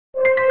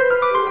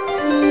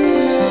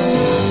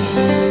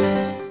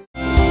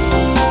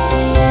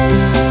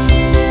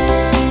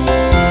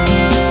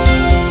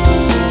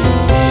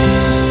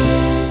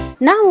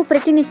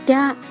ಪ್ರತಿನಿತ್ಯ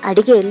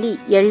ಅಡಿಗೆಯಲ್ಲಿ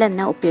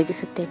ಎಳ್ಳನ್ನ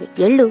ಉಪಯೋಗಿಸುತ್ತೇವೆ.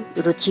 ಎಳ್ಳು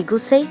ರುಚಿಗೂ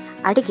ಸೈ,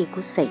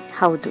 ಅಡಿಗೆಗೂ ಸೈ.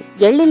 ಹೌದು,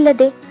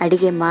 ಎಳ್ಳಿಲ್ಲದೆ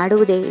ಅಡಿಗೆ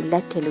ಮಾಡುವುದೇ ಇಲ್ಲ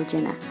ಕೆಲವು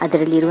ಜನ.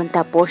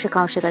 ಅದರಲ್ಲಿರುವಂತಹ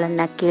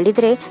ಪೋಷಕಾಂಶಗಳನ್ನ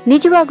ಕೇಳಿದ್ರೆ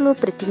ನಿಜವಾಗ್ಲೂ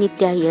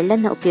ಪ್ರತಿನಿತ್ಯ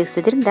ಎಳ್ಳನ್ನ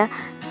ಉಪಯೋಗಿಸೋದ್ರಿಂದ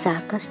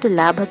ಸಾಕಷ್ಟು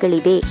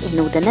ಲಾಭಗಳಿವೆ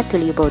ಎನ್ನುವುದನ್ನ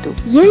ತಿಳಿಯಬಹುದು.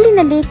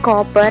 ಎಳ್ಳಿನಲ್ಲಿ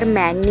ಕಾಪರ್,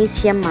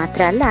 ಮ್ಯಾಗ್ನೀಸಿಯಂ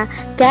ಮಾತ್ರ ಅಲ್ಲ,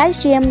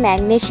 ಕ್ಯಾಲ್ಸಿಯಂ,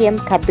 ಮ್ಯಾಗ್ನೀಸಿಯಂ,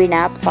 ಕಬ್ಬಿಣ,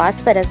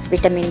 ಫಾಸ್ಫರಸ್,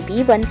 ವಿಟಮಿನ್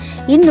B1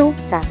 ಇನ್ನೂ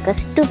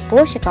ಸಾಕಷ್ಟು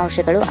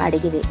ಪೋಷಕಾಂಶಗಳು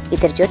ಅಡಗಿವೆ.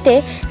 ಇದರ ಜೊತೆ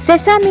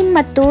ಸೆಸಾಮಿನ್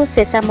ಮತ್ತು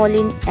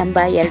ಸೆಸಾಮೋಲಿನ್ ಎಂಬ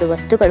 2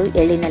 ವಸ್ತುಗಳು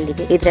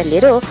ಎಳ್ಳಿನಲ್ಲಿವೆ.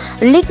 ಇದರಲ್ಲಿರೋ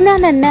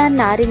ಲಿಗ್ನಾನ್ ಅನ್ನ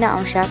ನಾರಿನ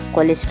ಅಂಶ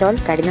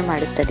ಕೊಲೆಸ್ಟ್ರಾಲ್ ಕಡಿಮೆ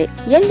ಮಾಡುತ್ತದೆ.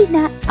 ಎಳ್ಳಿನ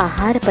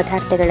ಆಹಾರ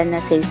ಪದಾರ್ಥಗಳನ್ನ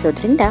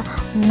ಸೇವಿಸೋದ್ರಿಂದ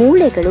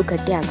ಮೂಳೆಗಳು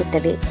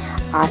ಗಟ್ಟಿಯಾಗುತ್ತವೆ.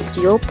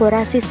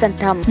 ಆಸ್ಟಿಯೋಪೊರಾಸಿಸ್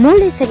ಅಂತ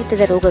ಮೂಳೆ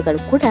ಸಹಿತದ ರೋಗಗಳು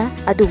ಕೂಡ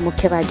ಅದು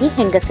ಮುಖ್ಯವಾಗಿ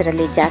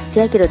ಹೆಂಗಸರಲ್ಲಿ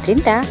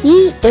ಜಾಸ್ತಿಯಾಗಿರೋದ್ರಿಂದ ಈ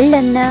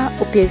ಎಳ್ಳನ್ನ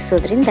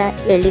ಉಪಯೋಗಿಸೋದ್ರಿಂದ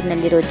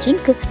ಎಳ್ಳಿನಲ್ಲಿರೋ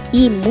ಜಿಂಕ್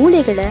ಈ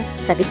ಮೂಳೆಗಳ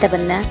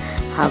ಸವಿತವನ್ನ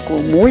ಹಾಗೂ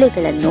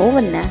ಮೂಳೆಗಳ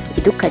ನೋವನ್ನ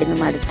ಇದು ಕಡಿಮೆ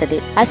ಮಾಡುತ್ತದೆ.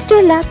 ಅಷ್ಟೇ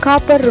ಅಲ್ಲ,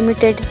 ಕಾಪರ್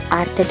ರುಮಿಟೆಡ್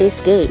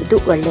ಆರ್ಥೈಟಿಸ್ಗೆ ಇದು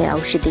ಒಳ್ಳೆಯ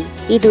ಔಷಧಿ.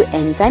 ಇದು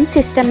ಎನ್ಸೈಮ್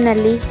ಸಿಸ್ಟಮ್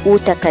ನಲ್ಲಿ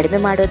ಊತ ಕಡಿಮೆ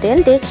ಮಾಡೋದೇ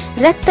ಅಲ್ಲದೆ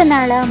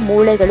ರಕ್ತನಾಳ,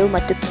 ಮೂಳೆಗಳು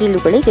ಮತ್ತು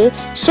ಕೀಲುಗಳಿಗೆ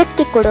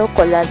ಶಕ್ತಿ ಕೊಡೋ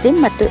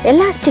ಕೊಲಾಜಿನ್ ಮತ್ತು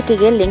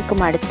ಎಲಾಸ್ಟಿಕ್ಗೆ ಲಿಂಕ್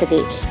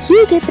ಮಾಡುತ್ತದೆ.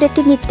 ಹೀಗೆ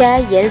ಪ್ರತಿನಿತ್ಯ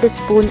 2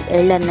 ಸ್ಪೂನ್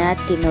ಎಳ್ಳನ್ನ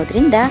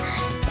ತಿನ್ನೋದ್ರಿಂದ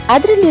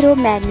ಅದರಲ್ಲಿರೋ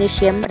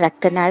ಮ್ಯಾಗ್ನೀಷಿಯಂ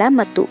ರಕ್ತನಾಳ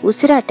ಮತ್ತು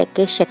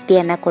ಉಸಿರಾಟಕ್ಕೆ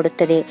ಶಕ್ತಿಯನ್ನ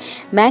ಕೊಡುತ್ತದೆ.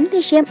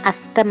 ಮ್ಯಾಗ್ನೀಷಿಯಂ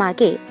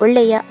ಅಸ್ತಮಾಗೆ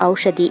ಒಳ್ಳೆಯ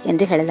ಔಷಧಿ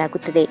ಎಂದು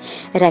ಹೇಳಲಾಗುತ್ತದೆ.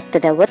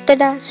 ರಕ್ತದ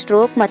ಒತ್ತಡ,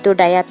 ಸ್ಟ್ರೋಕ್ ಮತ್ತು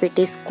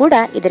ಡಯಾಬಿಟಿಸ್ ಕೂಡ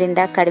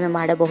ಇದರಿಂದ ಕಡಿಮೆ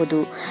ಮಾಡಬಹುದು.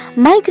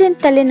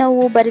 ಮೈಗ್ರೇನ್,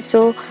 ತಲೆನೋವು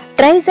ಬರಿಸೋ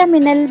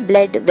ಟ್ರೈಜಾಮಿನಲ್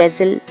ಬ್ಲಡ್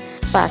ವೆಸಲ್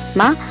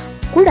ಸ್ಪಾಸ್ಮಾ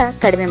ಕೂಡ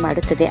ಕಡಿಮೆ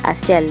ಮಾಡುತ್ತದೆ.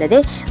 ಅಷ್ಟೇ ಅಲ್ಲದೆ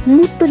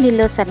ಮುಟ್ಟು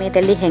ನಿಲ್ಲೋ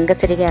ಸಮಯದಲ್ಲಿ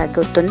ಹೆಂಗಸರಿಗೆ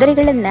ಆಗೋ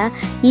ತೊಂದರೆಗಳನ್ನ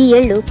ಈ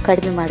ಎಳ್ಳು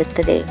ಕಡಿಮೆ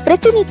ಮಾಡುತ್ತದೆ.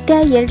 ಪ್ರತಿನಿತ್ಯ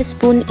 2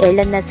 ಸ್ಪೂನ್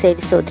ಎಳ್ಳನ್ನ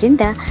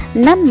ಸೇವಿಸೋದ್ರಿಂದ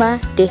ನಮ್ಮ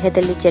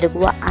ದೇಹದಲ್ಲಿ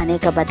ಜರುಗುವ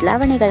ಅನೇಕ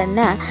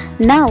ಬದಲಾವಣೆಗಳನ್ನ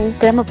ನಾವು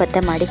ಕ್ರಮಬದ್ಧ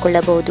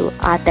ಮಾಡಿಕೊಳ್ಳಬಹುದು.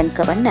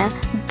 ಆತಂಕವನ್ನ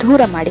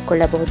ದೂರ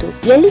ಮಾಡಿಕೊಳ್ಳಬಹುದು.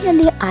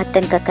 ಎಳ್ಳಿನಲ್ಲಿ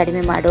ಆತಂಕ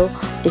ಕಡಿಮೆ ಮಾಡೋ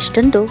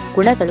ಎಷ್ಟೊಂದು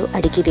ಗುಣಗಳು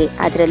ಅಡಗಿವೆ.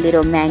 ಅದರಲ್ಲಿರೋ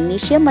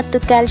ಮ್ಯಾಗ್ನೀಷಿಯಂ ಮತ್ತು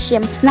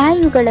ಕ್ಯಾಲ್ಸಿಯಂ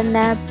ಸ್ನಾಯುಗಳನ್ನ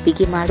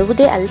ಬಿಗಿ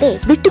ಮಾಡುವುದೇ ಅಲ್ಲದೆ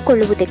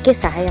ಬಿಟ್ಟುಕೊಳ್ಳುವುದಕ್ಕೆ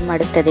ಸಹಾಯ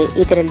ಮಾಡುತ್ತದೆ.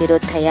 ಇದರಲ್ಲಿರೋ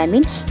ಥಯಾಮಿನ್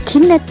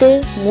ಖಿನ್ನತೆ,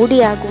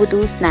 ಮೂಡಿಯಾಗುವುದು,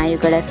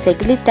 ಸ್ನಾಯುಗಳ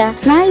ಸೆಳೆತ,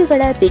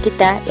 ಸ್ನಾಯುಗಳ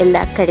ಬಿಗಿತ ಎಲ್ಲ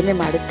ಕಡಿಮೆ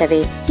ಮಾಡುತ್ತವೆ.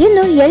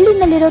 ಇನ್ನು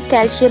ಎಳ್ಳಿನಲ್ಲಿರೋ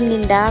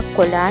ಕ್ಯಾಲ್ಸಿಯಂನಿಂದ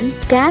ಕೊಲಾನ್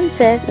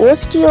ಕ್ಯಾನ್ಸರ್,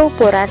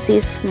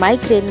 ಓಸ್ಟಿಯೋಪೊರಾಸಿಸ್,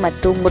 ಮೈಗ್ರೇನ್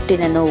ಮತ್ತು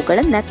ಮುಟ್ಟಿನ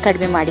ನೋವುಗಳನ್ನ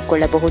ಕಡಿಮೆ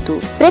ಮಾಡಿಕೊಳ್ಳಬಹುದು.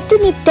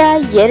 ಪ್ರತಿನಿತ್ಯ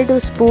 2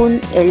 ಸ್ಪೂನ್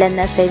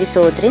ಎಳ್ಳನ್ನ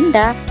ಸೇವಿಸೋದ್ರಿಂದ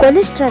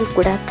ಕೊಲೆಸ್ಟ್ರಾಲ್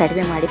ಕೂಡ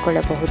ಕಡಿಮೆ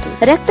ಮಾಡಿಕೊಳ್ಳಬಹುದು.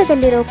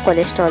 ರಕ್ತದಲ್ಲಿರೋ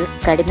ಕೊಲೆಸ್ಟ್ರಾಲ್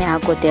ಕಡಿಮೆ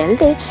ಆಗೋದೇ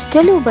ಅಲ್ಲದೆ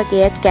ಕೆಲವು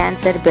ಬಗೆಯ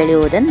ಕ್ಯಾನ್ಸರ್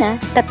ಬೆಳೆಯುವುದನ್ನ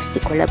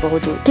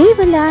ತಪ್ಪಿಸಿಕೊಳ್ಳಬಹುದು.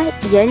 ಕೇವಲ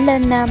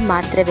ಎಳ್ಳನ್ನ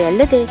ಮಾತ್ರವೇ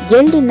ಅಲ್ಲದೆ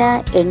ಎಳ್ಳಿನ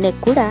ಎಣ್ಣೆ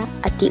ಕೂಡ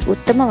ಅತಿ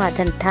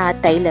ಉತ್ತಮವಾದಂತಹ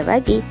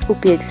ತೈಲವಾಗಿ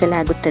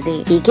ಉಪಯೋಗಿಸಲಾಗುತ್ತದೆ.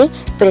 ಹೀಗೆ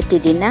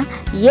ಪ್ರತಿದಿನ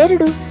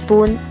 2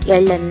 ಸ್ಪೂನ್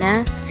ಎಳ್ಳನ್ನ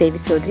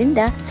ಸೇವಿಸೋದ್ರಿಂದ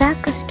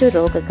ಸಾಕಷ್ಟು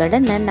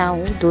ರೋಗಗಳನ್ನ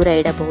ನಾವು ದೂರ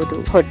ಇಡಬಹುದು.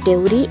 ಹೊಟ್ಟೆ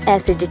ಉರಿ,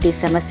 ಆಸಿಡಿಟಿ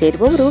ಸಮಸ್ಯೆ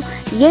ಇರುವವರು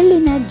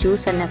ಎಳ್ಳಿನ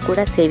ಜ್ಯೂಸ್ ಅನ್ನ ಕೂಡ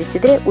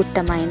ಸೇವಿಸಿದ್ರೆ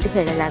ಉತ್ತಮ ಎಂದು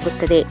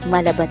ಹೇಳಲಾಗುತ್ತದೆ.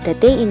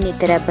 ಮಲಬದ್ಧತೆ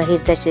ಇನ್ನಿತರ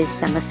ಬಹಿರ್ದಶೆ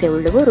ಸಮಸ್ಯೆ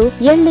ಉಳ್ಳವರು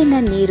ಎಳ್ಳಿನ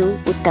ನೀರು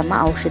ಉತ್ತಮ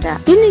ಔಷಧ.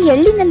 ಇನ್ನು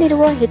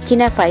ಎಳ್ಳಿನಲ್ಲಿರುವ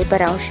ಹೆಚ್ಚಿನ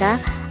ಫೈಬರ್ ಅಂಶ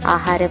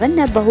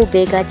ಆಹಾರವನ್ನ ಬಹು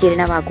ಬೇಗ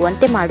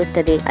ಜೀರ್ಣವಾಗುವಂತೆ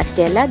ಮಾಡುತ್ತದೆ.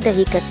 ಅಷ್ಟೇ ಅಲ್ಲ,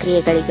 ದೈಹಿಕ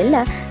ಕ್ರಿಯೆಗಳಿಗೆಲ್ಲ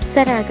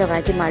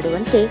ಸರಾಗವಾಗಿ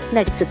ಮಾಡುವಂತೆ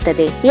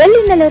ನಡೆಸುತ್ತದೆ.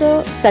 ಎಳ್ಳಿನಲ್ಲಿರೋ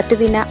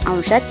ಸತುವಿನ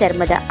ಅಂಶ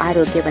ಚರ್ಮದ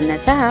ಆರೋಗ್ಯವನ್ನ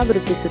ಸಹ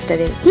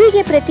ವೃದ್ಧಿಸುತ್ತದೆ.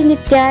 ಹೀಗೆ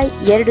ಪ್ರತಿನಿತ್ಯ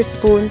 2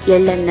 ಸ್ಪೂನ್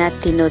ಎಳ್ಳನ್ನ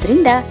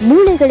ತಿನ್ನೋದ್ರಿಂದ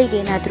ಮೂಳೆಗಳಿಗೆ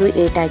ಏನಾದ್ರೂ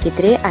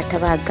ಏಟಾಗಿದ್ರೆ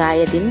ಅಥವಾ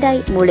ಗಾಯದಿಂದ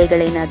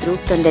ಮೂಳೆಗಳೇನಾದ್ರೂ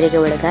ತೊಂದರೆಗೆ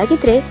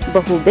ಒಳಗಾಗಿದ್ರೆ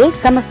ಬಹು ಬೇಗ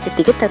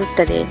ಸಮಸ್ಥಿತಿಗೆ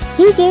ತರುತ್ತದೆ.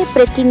 ಹೀಗೆ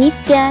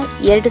ಪ್ರತಿನಿತ್ಯ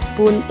 2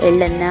 ಸ್ಪೂನ್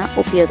ಎಳ್ಳನ್ನ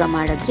ಉಪಯೋಗ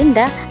ಮಾಡೋದ್ರಿಂದ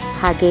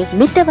ಹಾಗೆ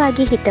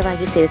ಮಿತವಾಗಿ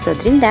ಹಿತವಾಗಿ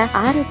ಸೇವಿಸೋದ್ರಿಂದ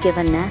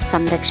ಆರೋಗ್ಯವನ್ನ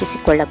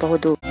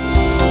ಸಂರಕ್ಷಿಸಿಕೊಳ್ಳಬಹುದು.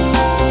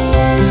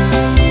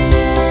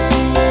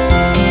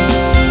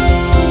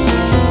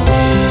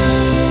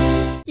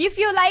 If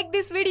you like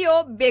this video,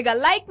 ಬೇಗ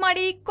ಲೈಕ್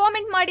ಮಾಡಿ,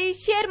 ಕಾಮೆಂಟ್ ಮಾಡಿ,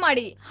 ಶೇರ್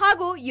ಮಾಡಿ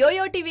ಹಾಗೂ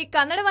ಯೋಯೋ ಟಿವಿ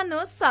ಕನ್ನಡವನ್ನು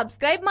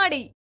ಸಬ್ಸ್ಕ್ರೈಬ್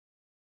ಮಾಡಿ.